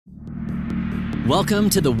Welcome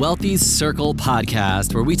to the Wealthy's Circle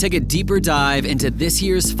podcast, where we take a deeper dive into this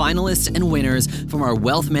year's finalists and winners from our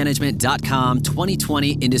wealthmanagement.com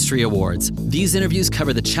 2020 industry awards. These interviews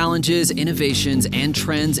cover the challenges, innovations, and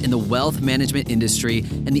trends in the wealth management industry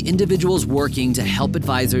and the individuals working to help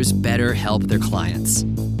advisors better help their clients.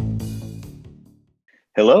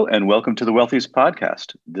 Hello, and welcome to the Wealthy's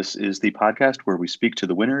podcast. This is the podcast where we speak to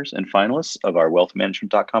the winners and finalists of our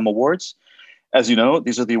wealthmanagement.com awards. As you know,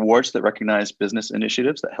 these are the awards that recognize business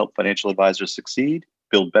initiatives that help financial advisors succeed,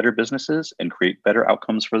 build better businesses, and create better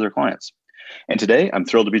outcomes for their clients. And today, I'm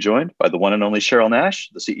thrilled to be joined by the one and only Cheryl Nash,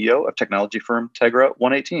 the CEO of technology firm Tegra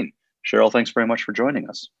 118. Cheryl, thanks very much for joining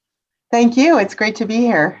us. Thank you. It's great to be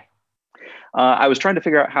here. I was trying to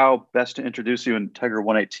figure out how best to introduce you in Tegra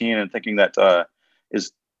 118 and thinking that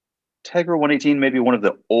is Tegra 118 maybe one of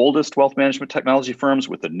the oldest wealth management technology firms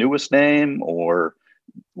with the newest name, or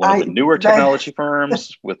one of the newer technology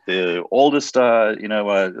firms with the oldest,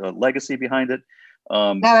 legacy behind it?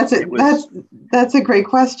 That's a great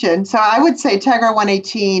question. So I would say Tegra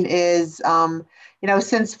 118 is,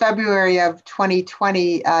 since February of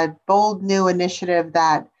 2020, a bold new initiative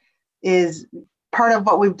that is part of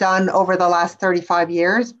what we've done over the last 35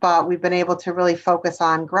 years, but we've been able to really focus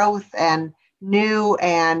on growth and new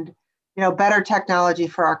and, better technology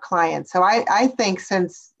for our clients. So I think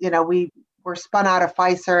since, we were spun out of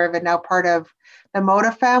Fiserv and now part of the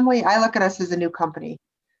Moda family, I look at us as a new company.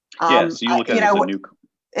 Yes, you look at it as a new company.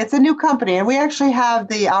 It's a new company, and we actually have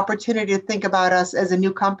the opportunity to think about us as a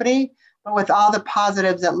new company, but with all the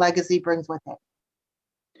positives that legacy brings with it.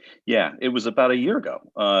 Yeah, it was about a year ago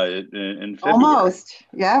in February. Almost,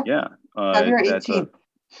 yeah. Yeah. February 18th.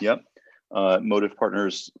 Yep. Motive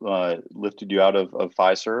Partners lifted you out of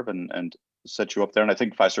Fiserv and set you up there. And I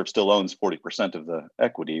think Fiserv still owns 40% of the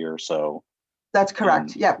equity or so. That's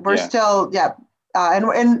correct. We're still,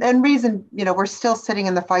 and reason, we're still sitting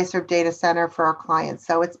in the Fiserv data center for our clients.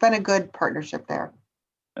 So it's been a good partnership there.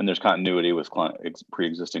 And there's continuity with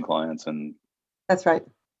pre-existing clients. And that's right.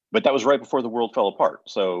 But that was right before the world fell apart.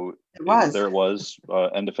 So there it was,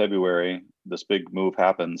 end of February, this big move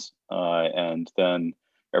happens, and then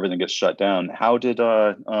everything gets shut down. How did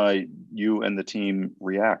you and the team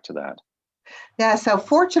react to that? Yeah, so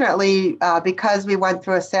fortunately, because we went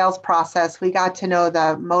through a sales process, we got to know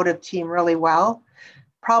the Motive team really well,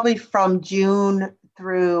 probably from June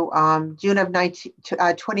through June of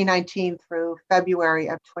 2019 through February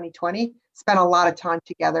of 2020. Spent a lot of time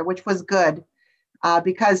together, which was good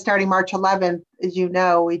because starting March 11th, as you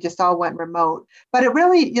know, we just all went remote. But it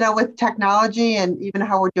really, with technology and even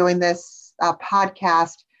how we're doing this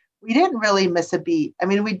podcast, we didn't really miss a beat. I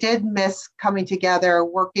mean, we did miss coming together,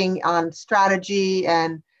 working on strategy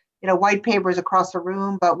and, white papers across the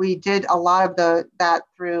room, but we did a lot of that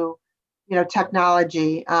through,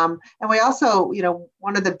 technology. And we also,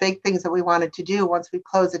 one of the big things that we wanted to do once we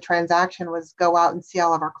closed the transaction was go out and see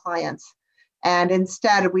all of our clients. And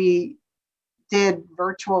instead we did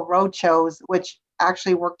virtual roadshows, which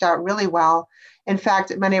actually worked out really well. In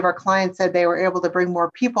fact, many of our clients said they were able to bring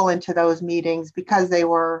more people into those meetings because they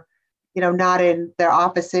were not in their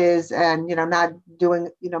offices and, not doing,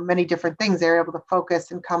 many different things. They were able to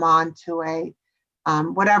focus and come on to a,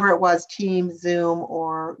 whatever it was, Teams, Zoom,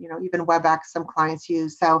 or, even WebEx some clients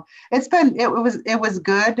use. So it was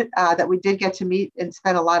good that we did get to meet and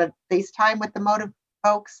spend a lot of FaceTime with the Motive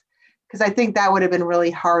folks, because I think that would have been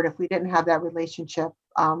really hard if we didn't have that relationship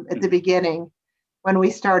at the beginning when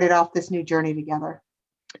we started off this new journey together.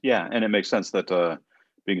 Yeah, and it makes sense that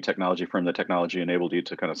being a technology firm, the technology enabled you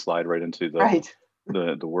to kind of slide right into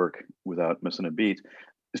the work without missing a beat.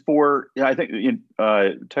 I think in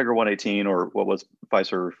Tegra 118, or what was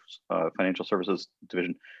Fiserv's financial services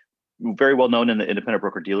division, very well known in the independent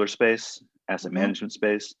broker-dealer space, asset management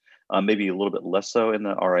space, maybe a little bit less so in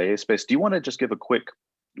the RIA space. Do you want to just give a quick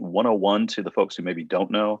 101 to the folks who maybe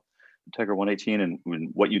don't know Tegra 118 and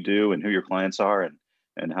what you do and who your clients are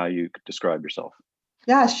and how you could describe yourself?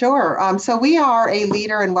 Yeah, sure. So we are a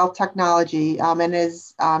leader in wealth technology. And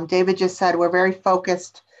as David just said, we're very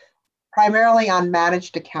focused primarily on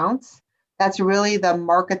managed accounts. That's really the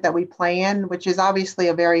market that we play in, which is obviously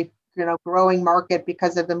a very growing market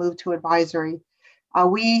because of the move to advisory.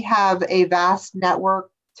 We have a vast network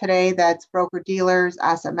today that's broker-dealers,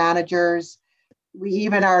 asset managers. We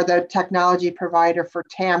even are the technology provider for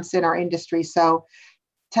TAMPs in our industry. So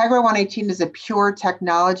Tegra 118 is a pure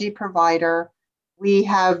technology provider. We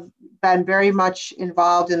have been very much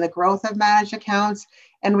involved in the growth of managed accounts,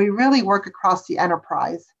 and we really work across the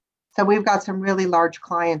enterprise. So we've got some really large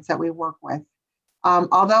clients that we work with.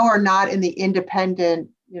 Although we're not in the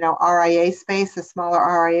independent, RIA space, the smaller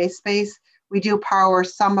RIA space, we do power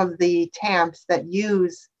some of the TAMPs that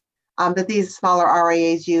that these smaller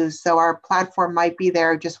RIAs use. So our platform might be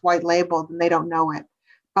there just white labeled and they don't know it.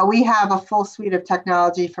 But we have a full suite of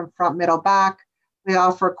technology from front, middle, back. We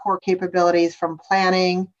offer core capabilities from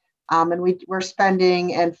planning, and we're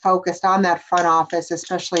spending and focused on that front office,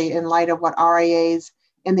 especially in light of what RIAs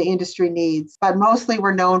in the industry needs. But mostly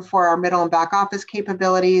we're known for our middle and back office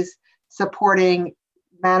capabilities, supporting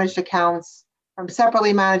managed accounts, from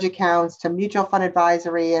separately managed accounts to mutual fund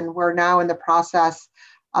advisory. And we're now in the process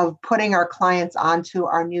of putting our clients onto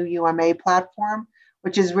our new UMA platform,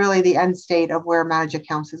 which is really the end state of where managed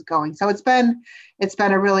accounts is going. So it's been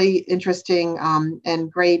a really interesting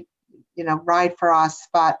and great, ride for us.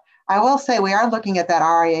 But I will say we are looking at that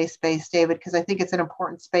RIA space, David, because I think it's an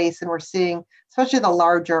important space, and we're seeing, especially the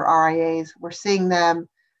larger RIAs, we're seeing them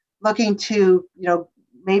looking to,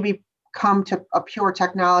 maybe come to a pure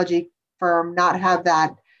technology firm, not have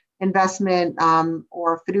that investment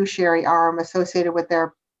or fiduciary arm associated with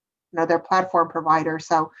their platform provider.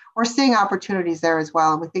 So we're seeing opportunities there as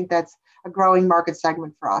well. And we think that's a growing market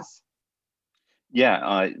segment for us.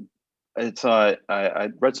 Yeah, it's I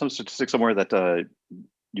read some statistics somewhere that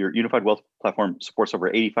your unified wealth platform supports over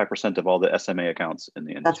 85% of all the SMA accounts in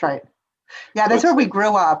the industry. That's right. Yeah, that's where we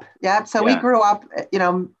grew up. Yeah. So we grew up,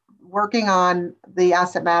 working on the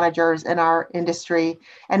asset managers in our industry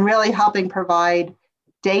and really helping provide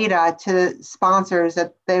data to sponsors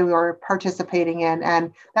that they were participating in.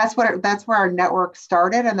 And that's where our network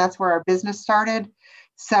started, and that's where our business started.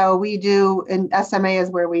 So we do, in SMA is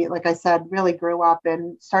where we, like I said, really grew up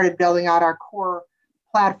and started building out our core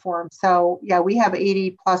platform. So yeah, we have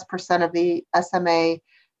 80+% of the SMA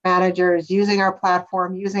managers using our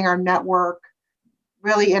platform, using our network,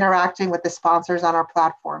 really interacting with the sponsors on our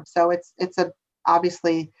platform. So it's a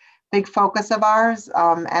obviously big focus of ours.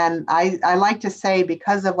 And I like to say,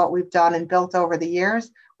 because of what we've done and built over the years,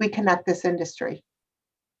 we connect this industry.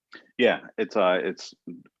 Yeah, it's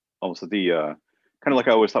almost the kind of like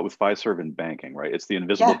I always thought with Fiserv in banking, right? It's the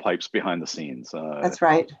invisible pipes behind the scenes. That's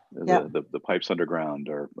right. The pipes underground.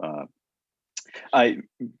 Or one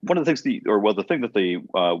of the things the thing that the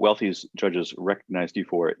Wealthies judges recognized you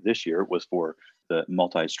for this year was for the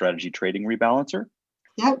multi-strategy trading rebalancer.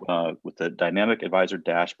 Yep. With the dynamic advisor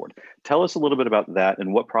dashboard. Tell us a little bit about that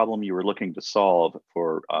and what problem you were looking to solve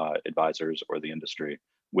for advisors or the industry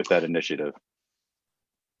with that initiative.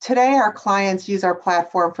 Today, our clients use our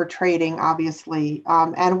platform for trading, obviously,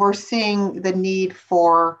 and we're seeing the need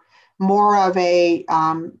for more of a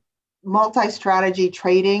multi-strategy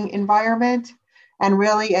trading environment and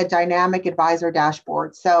really a dynamic advisor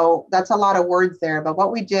dashboard. So that's a lot of words there, but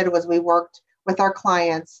what we did was we worked with our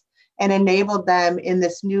clients and enabled them in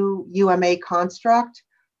this new UMA construct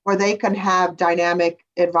where they can have dynamic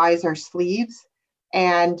advisor sleeves,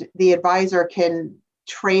 and the advisor can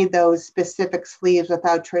trade those specific sleeves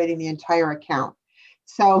without trading the entire account.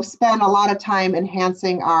 So spend a lot of time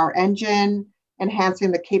enhancing our engine,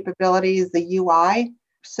 enhancing the capabilities, the UI,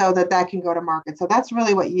 so that can go to market. So that's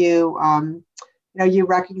really what you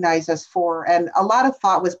recognize us for. And a lot of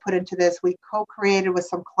thought was put into this. We co-created with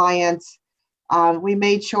some clients. We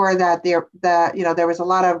made sure that there was a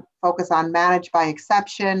lot of focus on managed by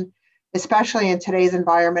exception, especially in today's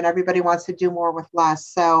environment. Everybody wants to do more with less.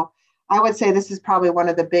 So I would say this is probably one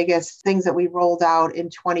of the biggest things that we rolled out in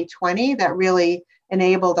 2020 that really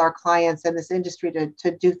enabled our clients in this industry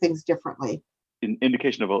to do things differently. An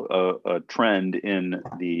indication of a trend in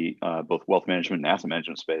the both wealth management and asset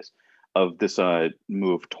management space of this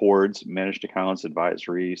move towards managed accounts,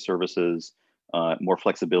 advisory services, more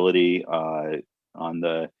flexibility on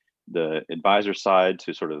the advisor side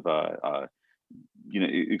to sort of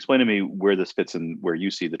explain to me where this fits in, where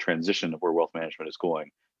you see the transition of where wealth management is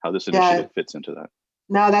going, how this initiative fits into that.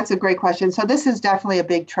 No, that's a great question. So this is definitely a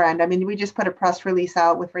big trend. I mean, we just put a press release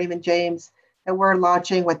out with Raymond James that we're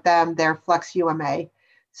launching with them their Flex UMA.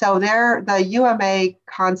 So the UMA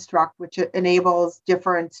construct, which enables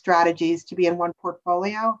different strategies to be in one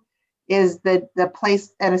portfolio, is the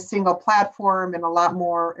place at a single platform and a lot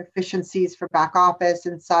more efficiencies for back office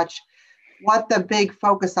and such. What the big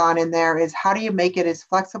focus on in there is how do you make it as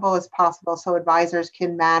flexible as possible so advisors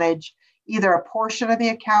can manage either a portion of the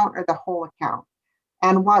account or the whole account.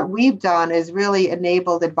 And what we've done is really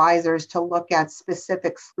enabled advisors to look at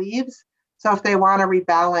specific sleeves. So if they want to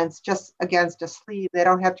rebalance just against a sleeve, they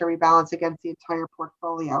don't have to rebalance against the entire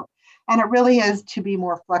portfolio. And it really is to be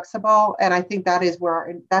more flexible. And I think that's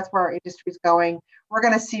where our industry is going. We're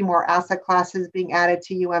going to see more asset classes being added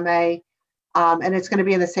to UMA. And it's going to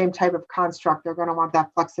be in the same type of construct. They're going to want that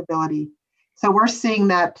flexibility. So we're seeing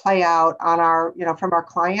that play out on from our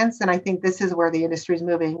clients. And I think this is where the industry is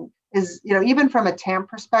moving is, even from a TAM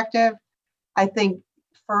perspective, I think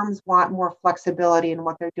firms want more flexibility in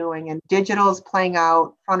what they're doing, and digital is playing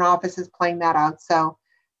out, front office is playing that out. So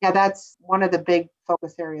yeah, that's one of the big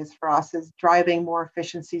focus areas for us, is driving more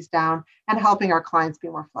efficiencies down and helping our clients be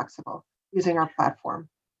more flexible using our platform.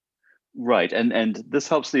 Right, and this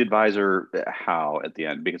helps the advisor how at the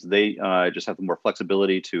end, because they just have the more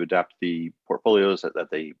flexibility to adapt the portfolios that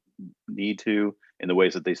they need to in the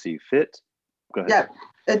ways that they see fit. Go ahead.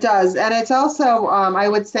 Yeah, it does, and it's also I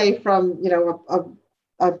would say from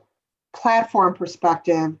a platform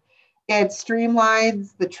perspective, it streamlines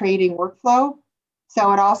the trading workflow.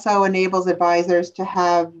 So it also enables advisors to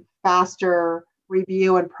have faster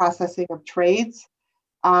review and processing of trades.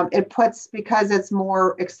 Because it's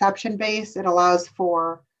more exception based, it allows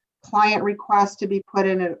for client requests to be put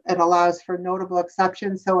in. It allows for notable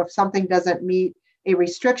exceptions. So if something doesn't meet a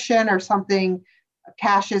restriction or something,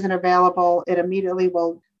 cash isn't available, it immediately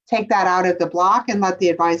will take that out of the block and let the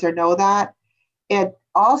advisor know that. It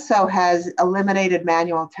also has eliminated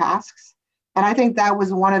manual tasks. And I think that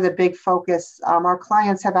was one of the big focus. Our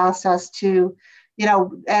clients have asked us to,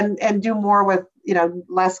 and do more with,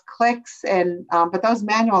 less clicks, but those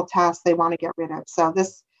manual tasks they want to get rid of. So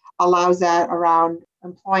this allows that around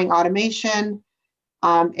employing automation.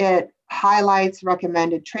 It highlights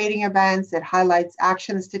recommended trading events. It highlights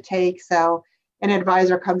actions to take. So an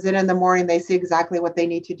advisor comes in the morning, they see exactly what they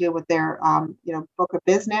need to do with their, book of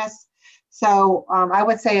business. So I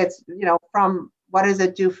would say it's, from what does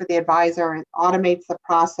it do for the advisor? It automates the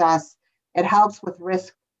process. It helps with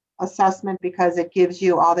risk assessment because it gives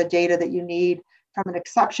you all the data that you need from an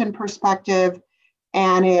exception perspective.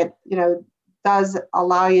 And it, does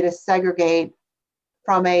allow you to segregate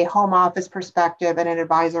from a home office perspective and an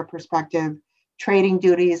advisor perspective, trading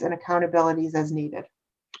duties and accountabilities as needed.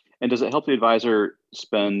 And does it help the advisor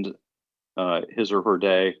spend his or her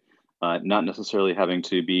day not necessarily having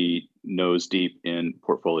to be nose deep in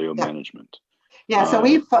portfolio management? Yeah, so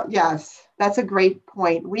yes, that's a great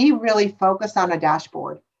point. We really focus on a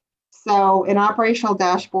dashboard. So an operational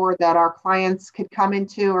dashboard that our clients could come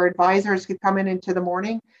into, or advisors could come into the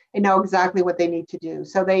morning and know exactly what they need to do.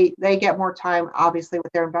 So they get more time, obviously,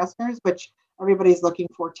 with their investors, which everybody's looking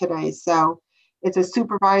for today. So it's a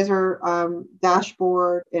supervisor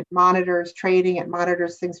dashboard. It monitors trading. It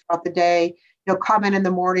monitors things throughout the day. You'll come in the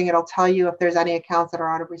morning. It'll tell you if there's any accounts that are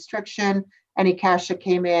out of restriction, any cash that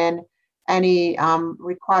came in, any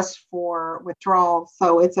requests for withdrawal.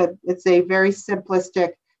 So it's a very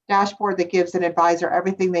simplistic dashboard that gives an advisor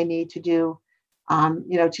everything they need to do,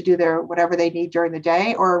 to do their whatever they need during the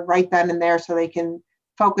day, or right then and there, so they can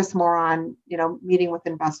focus more on, meeting with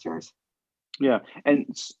investors. Yeah, and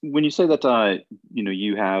when you say that,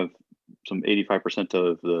 you have some 85%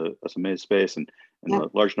 of the SMA space and a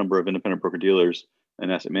large number of independent broker dealers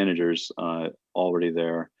and asset managers already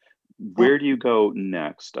there, where do you go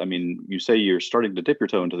next? I mean, you say you're starting to dip your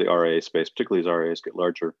toe into the RIA space, particularly as RIAs get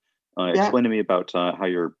larger. Explain to me about how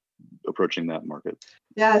you're approaching that market.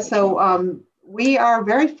 Yeah, so we are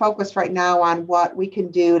very focused right now on what we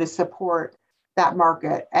can do to support that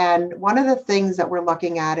market. And one of the things that we're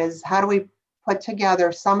looking at is how do we put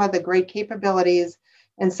together some of the great capabilities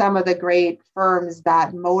and some of the great firms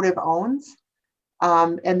that Motive owns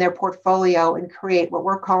in their portfolio and create what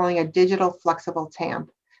we're calling a digital flexible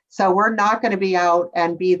TAMP. So we're not going to be out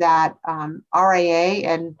and be that RIA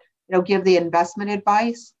and give the investment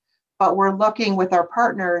advice, but we're looking with our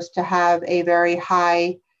partners to have a very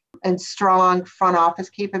high and strong front office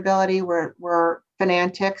capability where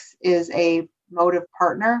Finantix is a Motive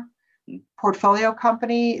partner portfolio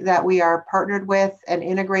company that we are partnered with and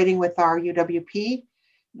integrating with our UWP.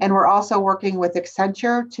 And we're also working with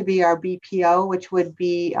Accenture to be our BPO, which would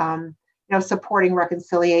be supporting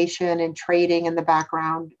reconciliation and trading in the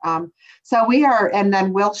background. So we are, and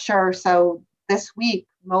then Wilshire. So this week,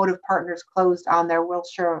 Motive Partners closed on their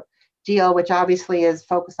Wilshire deal, which obviously is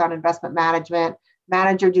focused on investment management,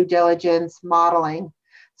 manager due diligence, modeling.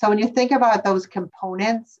 So when you think about those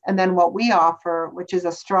components and then what we offer, which is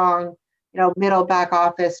a strong, middle back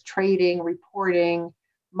office trading, reporting,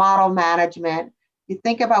 model management, you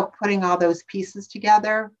think about putting all those pieces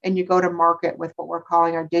together and you go to market with what we're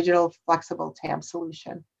calling our digital flexible TAMP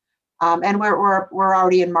solution. And we're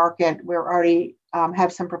already in market. We're already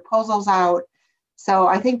have some proposals out. So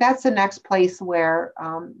I think that's the next place where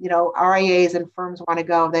RIAs and firms want to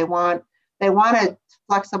go. They want a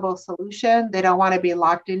flexible solution. They don't want to be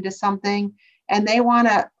locked into something, and they want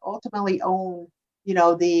to ultimately own,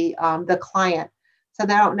 the client. So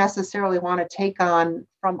they don't necessarily want to take on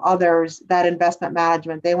from others that investment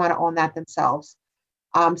management. They want to own that themselves.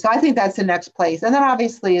 So I think that's the next place. And then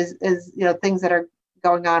obviously is things that are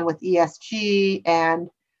going on with ESG and,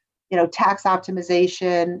 tax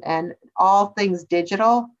optimization and all things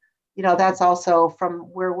digital. That's also from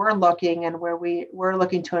where we're looking and where we're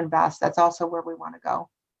looking to invest. That's also where we want to go.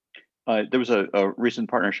 There was a recent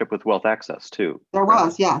partnership with Wealth Access too. There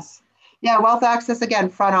was, yes. Yeah, Wealth Access, again,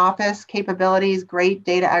 front office capabilities, great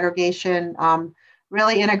data aggregation,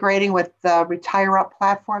 really integrating with the RetireUp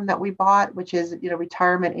platform that we bought, which is,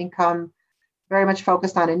 retirement income, very much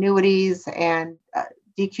focused on annuities and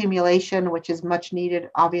decumulation, which is much needed,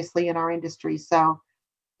 obviously, in our industry. So,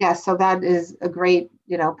 yes, so that is a great,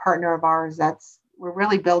 partner of ours. We're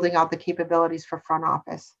really building out the capabilities for front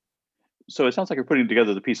office. So it sounds like you're putting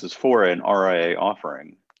together the pieces for an RIA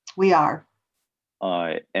offering. We are.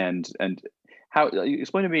 And how,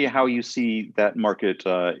 explain to me how you see that market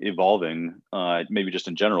evolving, maybe just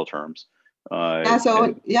in general terms.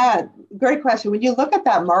 Great question. When you look at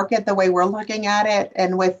that market, the way we're looking at it,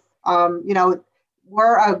 and with,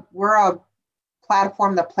 we're a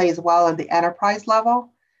platform that plays well at the enterprise level,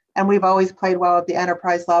 and we've always played well at the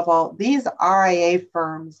enterprise level. These RIA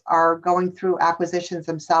firms are going through acquisitions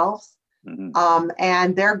themselves,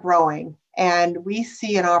 and they're growing. And we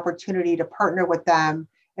see an opportunity to partner with them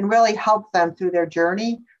and really help them through their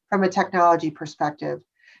journey from a technology perspective.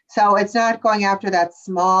 So it's not going after that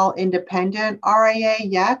small independent RIA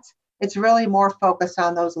yet. It's really more focused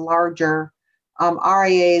on those larger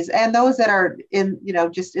RIAs and those that are in,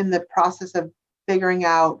 just in the process of figuring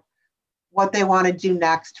out what they want to do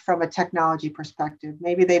next from a technology perspective.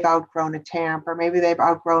 Maybe they've outgrown a TAMP, or maybe they've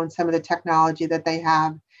outgrown some of the technology that they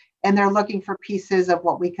have, and they're looking for pieces of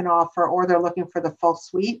what we can offer, or they're looking for the full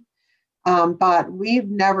suite. But we've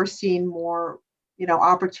never seen more,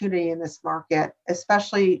 opportunity in this market,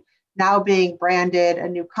 especially now being branded a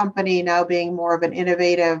new company, now being more of an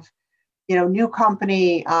innovative, new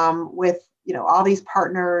company with, all these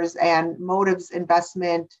partners and Motive's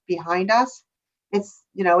investment behind us. It's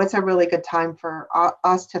a really good time for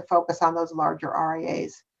us to focus on those larger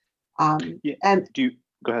RIAs. And do you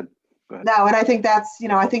go ahead? No, and I think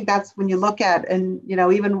that's when you look at, and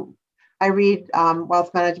even I read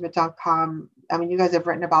wealthmanagement.com. I mean, you guys have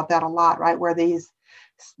written about that a lot, right? Where these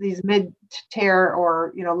mid-tier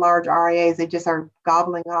or large RIAs, they just are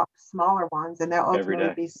gobbling up smaller ones, and they'll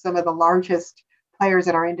ultimately be some of the largest players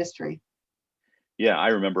in our industry. Yeah, I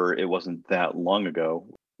remember it wasn't that long ago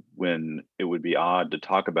when it would be odd to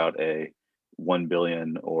talk about a $1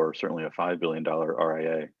 billion or certainly a $5 billion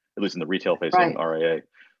RIA, at least in the retail-facing RIA.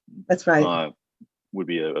 That's right. Would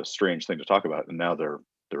be a strange thing to talk about, and now they're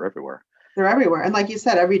everywhere. They're everywhere, and like you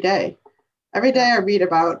said, every day I read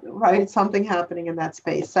about something happening in that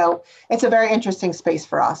space. So it's a very interesting space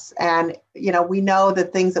for us, and we know the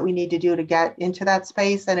things that we need to do to get into that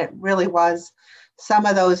space, and it really was some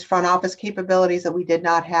of those front office capabilities that we did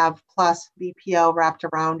not have, plus BPO wrapped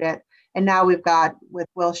around it, and now we've got with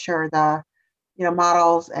Wilshire the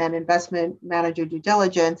models and investment manager due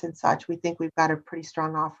diligence and such. We think we've got a pretty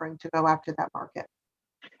strong offering to go after that market.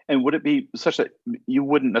 And would it be such that you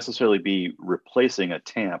wouldn't necessarily be replacing a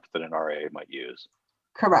TAMP that an RIA might use?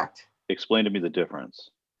 Correct. Explain to me the difference.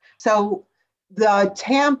 So the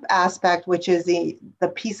TAMP aspect, which is the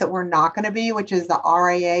piece that we're not going to be, which is the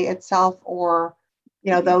RIA itself, or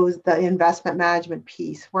the investment management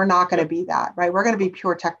piece, we're not going to be that, right? We're going to be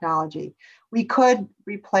pure technology. We could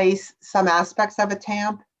replace some aspects of a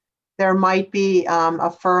TAMP. There might be a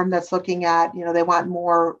firm that's looking at, they want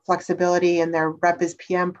more flexibility in their Rep as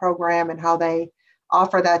PM program and how they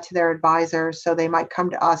offer that to their advisors. So they might come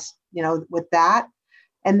to us, with that,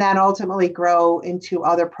 and then ultimately grow into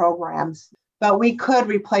other programs. But we could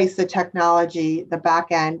replace the technology, the back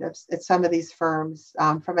end of some of these firms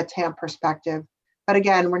from a TAMP perspective. But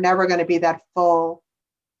again, we're never going to be that full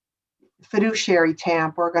fiduciary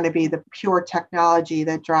TAMP. We're going to be the pure technology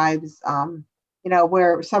that drives,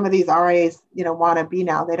 where some of these RIAs, want to be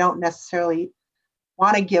now. They don't necessarily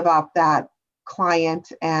want to give up that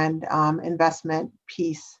client and investment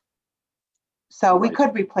piece. So we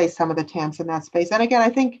could replace some of the TAMPs in that space. And again, I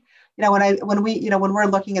think, when we're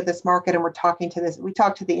looking at this market and we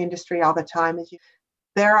talk to the industry all the time,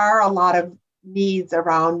 there are a lot of needs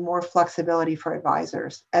around more flexibility for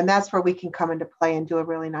advisors. And that's where we can come into play and do a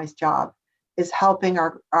really nice job, is helping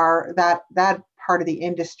that part of the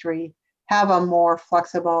industry have a more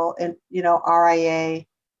flexible and, RIA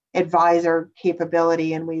advisor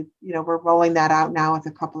capability. And we're rolling that out now with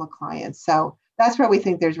a couple of clients. So that's where we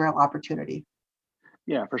think there's real opportunity.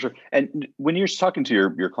 Yeah, for sure. And when you're talking to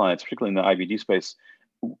your clients, particularly in the IBD space,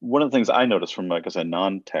 one of the things I noticed from a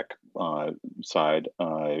non-tech side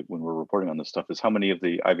when we're reporting on this stuff is how many of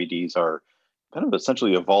the IBDs are kind of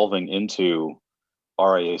essentially evolving into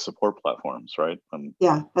RIA support platforms, right?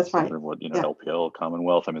 Yeah, that's right. What yeah. LPL,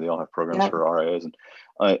 Commonwealth. I mean, they all have programs for RIAs. And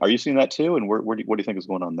are you seeing that too? And what do you think is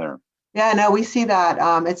going on there? Yeah, no, we see that.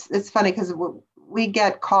 It's funny because we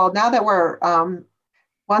get called now that we're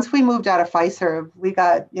once we moved out of Fiserv, we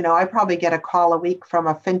got, I probably get a call a week from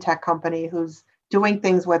a fintech company who's doing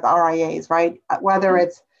things with RIAs, right? Whether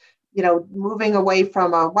it's, moving away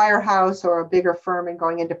from a wirehouse or a bigger firm and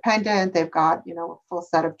going independent, they've got, a full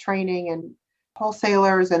set of training and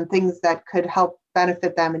wholesalers and things that could help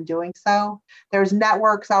benefit them in doing so. There's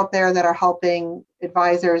networks out there that are helping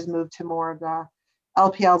advisors move to more of the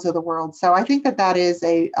LPLs of the world. So I think that is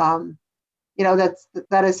a,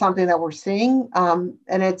 that is something that we're seeing.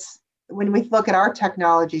 And it's when we look at our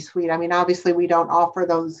technology suite, I mean, obviously we don't offer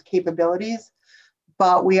those capabilities,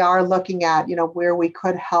 but we are looking at, where we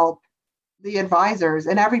could help the advisors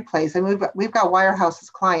in every place. And we've got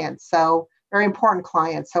wirehouses clients, so very important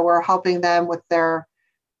clients. So we're helping them with their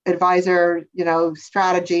advisor,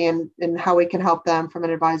 strategy and how we can help them from an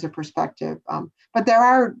advisor perspective. But there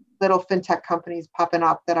are little fintech companies popping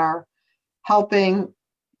up that are helping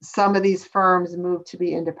some of these firms move to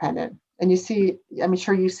be independent. And you see, I'm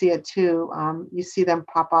sure you see it too. You see them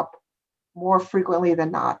pop up more frequently than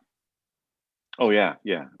not. Oh yeah,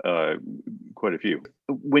 quite a few.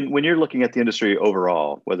 When you're looking at the industry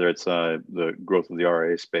overall, whether it's the growth of the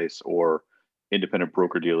RIA space or independent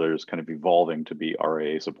broker dealers kind of evolving to be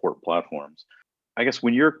RIA support platforms, I guess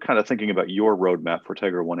when you're kind of thinking about your roadmap for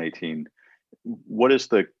Tegra 118, what is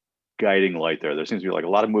the guiding light there? There seems to be like a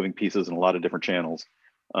lot of moving pieces and a lot of different channels.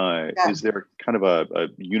 Is there kind of a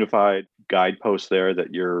unified guidepost there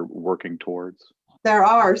that you're working towards? There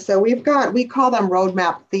are. So we call them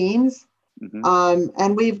roadmap themes. Mm-hmm.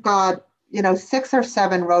 And we've got, 6 or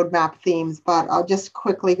 7 roadmap themes, but I'll just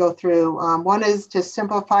quickly go through. One is to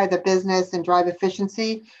simplify the business and drive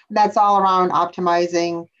efficiency. That's all around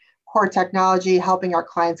optimizing core technology, helping our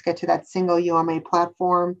clients get to that single UMA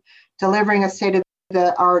platform, delivering a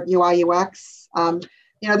state-of-the-art UI UX.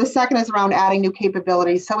 The second is around adding new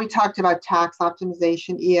capabilities. So we talked about tax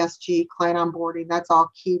optimization, ESG, client onboarding. That's all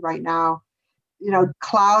key right now.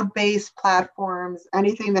 Cloud-based platforms,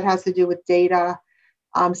 anything that has to do with data,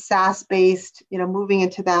 SaaS-based, moving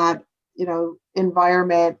into that,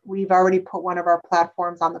 environment. We've already put one of our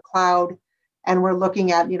platforms on the cloud, and we're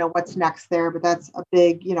looking at, what's next there. But that's a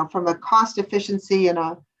big, from a cost efficiency and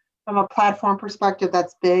from a platform perspective,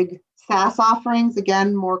 that's big. SaaS offerings,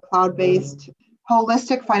 again, more cloud-based.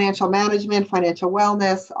 Holistic financial management, financial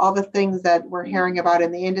wellness, all the things that we're hearing about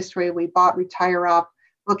in the industry. We bought RetireUp.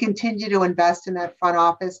 We'll continue to invest in that front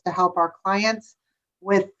office to help our clients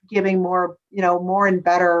with giving more and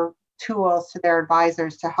better tools to their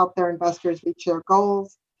advisors to help their investors reach their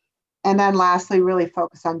goals. And then lastly, really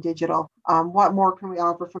focus on digital. What more can we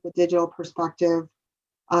offer from a digital perspective?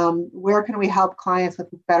 Where can we help clients with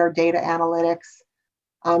better data analytics?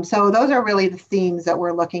 So those are really the themes that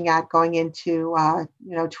we're looking at going into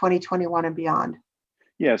 2021 and beyond.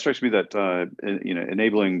 Yeah, it strikes me that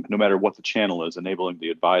enabling, no matter what the channel is, enabling the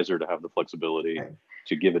advisor to have the flexibility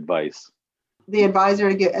to give advice. The advisor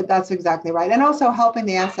to get, that's exactly right, and also helping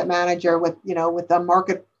the asset manager with the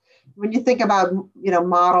market. When you think about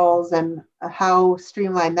models and how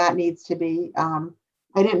streamlined that needs to be, I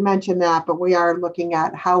didn't mention that, but we are looking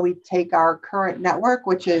at how we take our current network,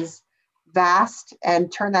 which is vast,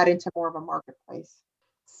 and turn that into more of a marketplace.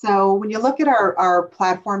 So when you look at our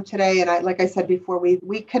platform today, and like I said before,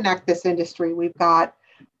 we connect this industry. We've got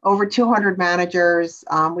over 200 managers.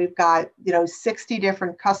 We've got 60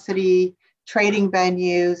 different custody trading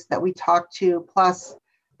venues that we talk to, plus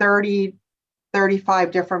 30, 35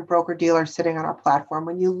 different broker dealers sitting on our platform.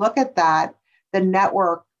 When you look at that, the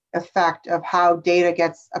network effect of how data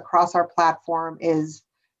gets across our platform is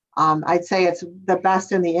I'd say it's the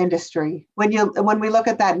best in the industry. When we look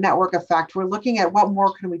at that network effect, we're looking at what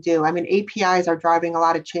more can we do? I mean, APIs are driving a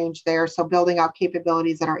lot of change there. So building out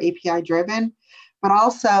capabilities that are API driven, but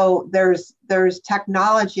also there's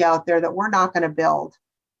technology out there that we're not going to build.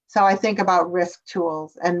 So I think about risk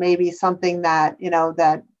tools and maybe something that,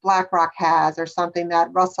 that BlackRock has or something that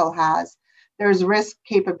Russell has. There's risk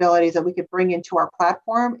capabilities that we could bring into our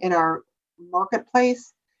platform in our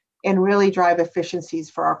marketplace and really drive efficiencies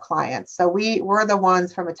for our clients. So we're the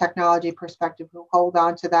ones from a technology perspective who hold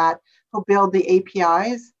on to that, who build the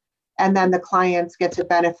APIs, and then the clients get to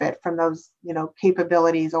benefit from those,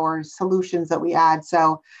 capabilities or solutions that we add.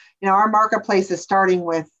 So, our marketplace is starting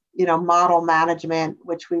with, model management,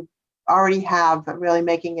 which we already have, but really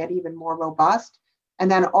making it even more robust.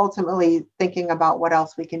 And then ultimately thinking about what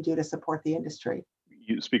else we can do to support the industry.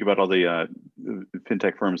 You speak about all the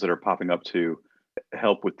fintech firms that are popping up to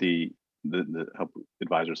help with the the help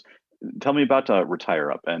advisors. Tell me about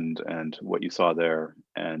RetireUp and what you saw there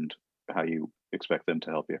and how you expect them to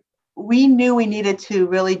help you. We knew we needed to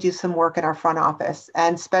really do some work in our front office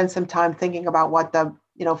and spend some time thinking about what the,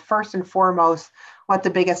 first and foremost, what the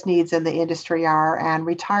biggest needs in the industry are. And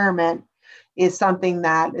retirement is something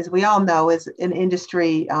that, as we all know, is an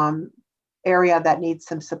industry area that needs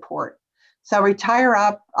some support. So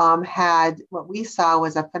RetireUp had what we saw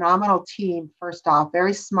was a phenomenal team. First off,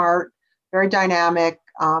 very smart, very dynamic,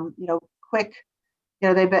 quick.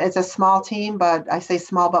 It's a small team, but I say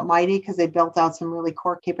small but mighty because they built out some really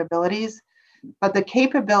core capabilities. But the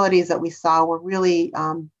capabilities that we saw were really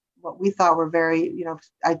what we thought were very,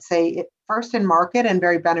 I'd say first in market and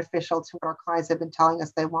very beneficial to what our clients have been telling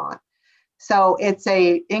us they want. So it's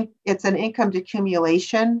an income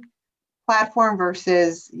accumulation platform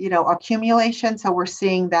versus, accumulation. So we're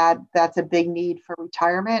seeing that that's a big need for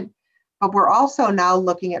retirement. But we're also now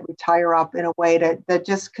looking at RetireUp in a way that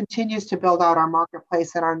just continues to build out our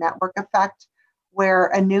marketplace and our network effect, where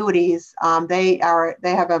annuities, they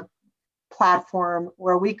have a platform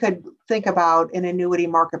where we could think about an annuity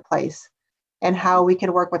marketplace and how we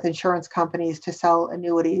could work with insurance companies to sell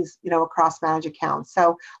annuities, across managed accounts.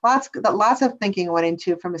 So lots of thinking went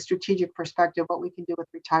into, from a strategic perspective, what we can do with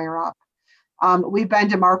RetireUp. We've been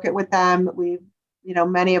to market with them.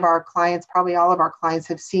 Many of our clients, probably all of our clients,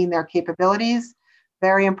 have seen their capabilities,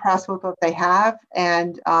 very impressed with what they have.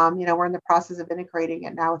 And, we're in the process of integrating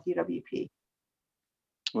it now with UWP.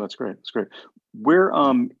 Well, that's great. That's great. Where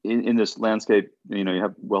in this landscape, you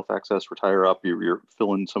have Wealth Access, RetireUp, you're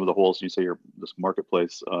filling some of the holes. You say you're this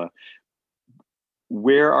marketplace.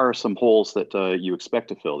 Where are some holes that you expect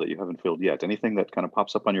to fill that you haven't filled yet? Anything that kind of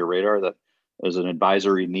pops up on your radar that is an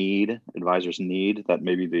advisors need that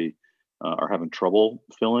maybe are having trouble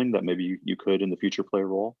filling, that maybe you could in the future play a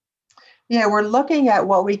role? Yeah, we're looking at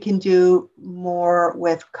what we can do more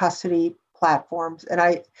with custody platforms. And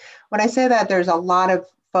when I say that, there's a lot of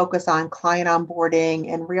focus on client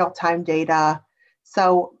onboarding and real-time data.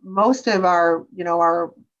 So most of our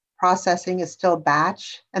processing is still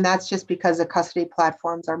batch, and that's just because the custody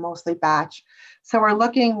platforms are mostly batch. So we're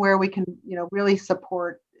looking where we can, really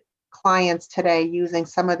support clients today using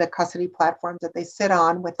some of the custody platforms that they sit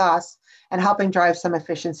on with us and helping drive some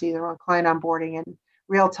efficiencies around client onboarding and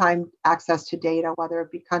real-time access to data, whether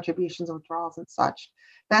it be contributions, withdrawals, and such.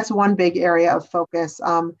 That's one big area of focus.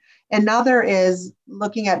 Another is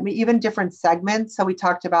looking at even different segments. So we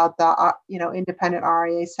talked about the independent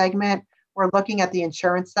RIA segment. We're looking at the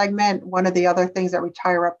insurance segment. One of the other things that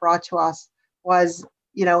RetireUp brought to us was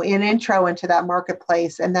an intro into that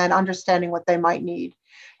marketplace and then understanding what they might need.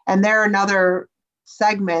 And they're another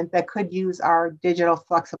segment that could use our digital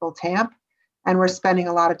flexible TAMP. And we're spending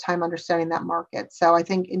a lot of time understanding that market. So I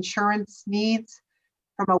think insurance needs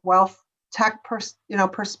from a wealth tech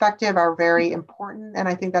perspective are very important. And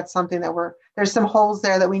I think that's something that there's some holes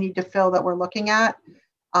there that we need to fill that we're looking at.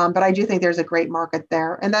 But I do think there's a great market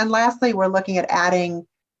there. And then lastly, we're looking at adding,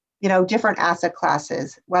 different asset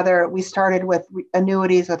classes, whether we started with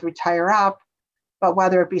annuities with RetireUp, but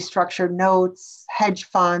whether it be structured notes, hedge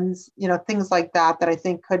funds, things like that I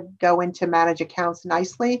think could go into managed accounts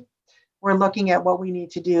nicely. We're looking at what we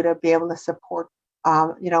need to do to be able to support,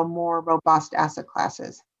 more robust asset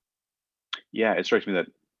classes. Yeah, it strikes me that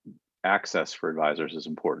access for advisors is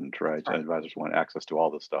important, right? Advisors want access to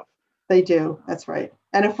all this stuff. They do. That's right.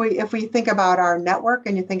 And if we think about our network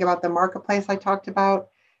and you think about the marketplace I talked about,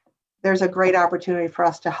 there's a great opportunity for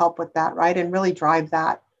us to help with that, right? And really drive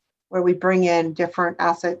that, where we bring in different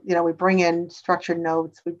asset, we bring in structured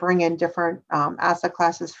notes, we bring in different asset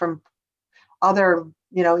classes from other,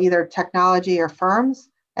 either technology or firms,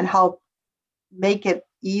 and help make it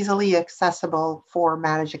easily accessible for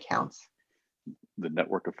managed accounts. The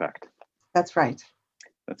network effect. That's right.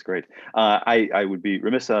 That's great. I would be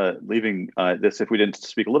remiss leaving this if we didn't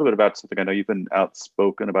speak a little bit about something. I know you've been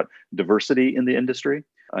outspoken about diversity in the industry.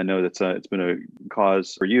 I know that's it's been a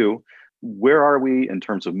cause for you. Where are we in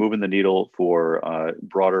terms of moving the needle for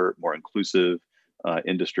broader, more inclusive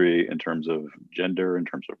industry in terms of gender, in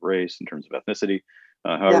terms of race, in terms of ethnicity,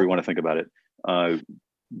 however you want to think about it?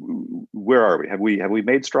 Where are we? Have we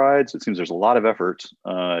made strides? It seems there's a lot of effort.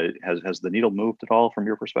 Has the needle moved at all from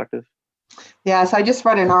your perspective? Yeah, so I just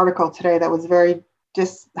read an article today that was very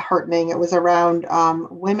disheartening. It was around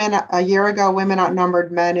women. A year ago, women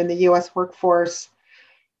outnumbered men in the U.S. workforce.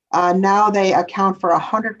 Now they account for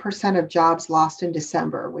 100% of jobs lost in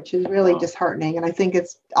December, which is really disheartening. And I think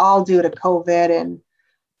it's all due to COVID and,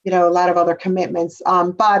 a lot of other commitments.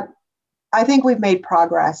 But I think we've made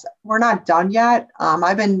progress. We're not done yet.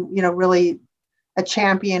 I've been, really a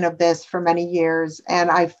champion of this for many years.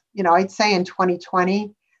 And I'd say in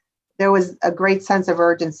 2020, there was a great sense of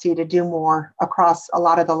urgency to do more across a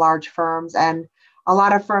lot of the large firms. And a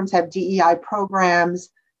lot of firms have DEI programs.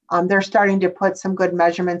 They're starting to put some good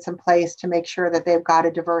measurements in place to make sure that they've got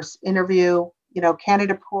a diverse interview,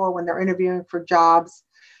 candidate pool when they're interviewing for jobs.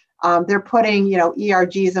 They're putting,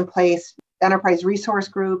 ERGs in place, enterprise resource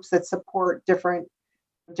groups that support different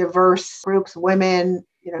diverse groups, women,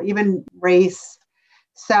 even race.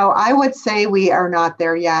 So I would say we are not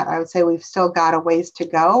there yet. I would say we've still got a ways to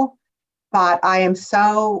go, but I am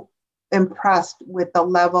so impressed with the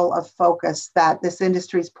level of focus that this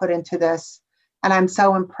industry's put into this. And I'm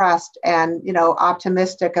so impressed and,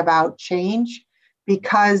 optimistic about change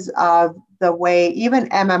because of the way even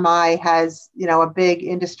MMI has, a big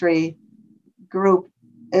industry group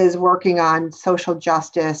is working on social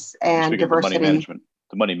justice and diversity.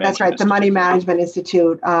 The Money Management. That's right, the Money Management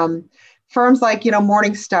Institute. Firms like,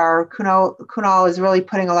 Morningstar, Kunal is really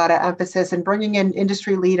putting a lot of emphasis and bringing in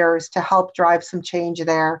industry leaders to help drive some change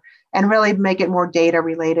there and really make it more data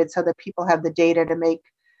related so that people have the data to make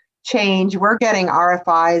change. We're getting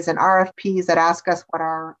RFIs and RFPs that ask us what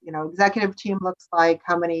our, executive team looks like,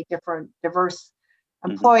 how many different diverse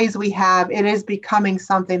employees we have. It is becoming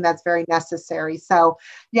something that's very necessary. So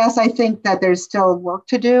yes, I think that there's still work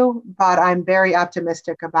to do, but I'm very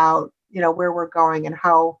optimistic about, where we're going and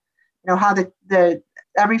how the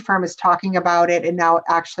every firm is talking about it. And now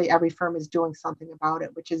actually every firm is doing something about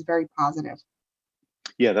it, which is very positive.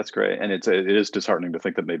 Yeah, that's great. And it is disheartening to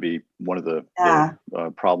think that maybe one of the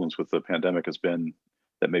problems with the pandemic has been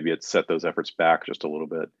that maybe it's set those efforts back just a little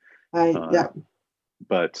bit.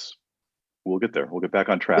 But we'll get there. We'll get back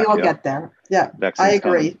on track. We will get there. Yeah, I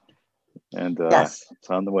agree. And it's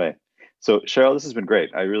on the way. So Cheryl, this has been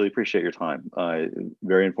great. I really appreciate your time.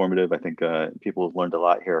 Very informative. I think people have learned a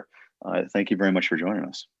lot here. Thank you very much for joining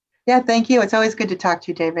us. Yeah, thank you. It's always good to talk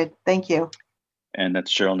to you, David. Thank you. And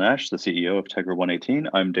that's Cheryl Nash, the CEO of Tegra 118.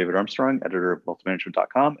 I'm David Armstrong, editor of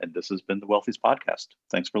wealthmanagement.com, and this has been the Wealthies Podcast.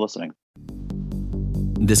 Thanks for listening.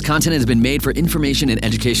 This content has been made for information and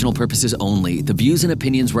educational purposes only. The views and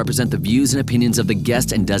opinions represent the views and opinions of the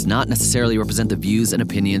guest and does not necessarily represent the views and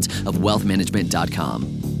opinions of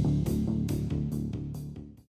wealthmanagement.com.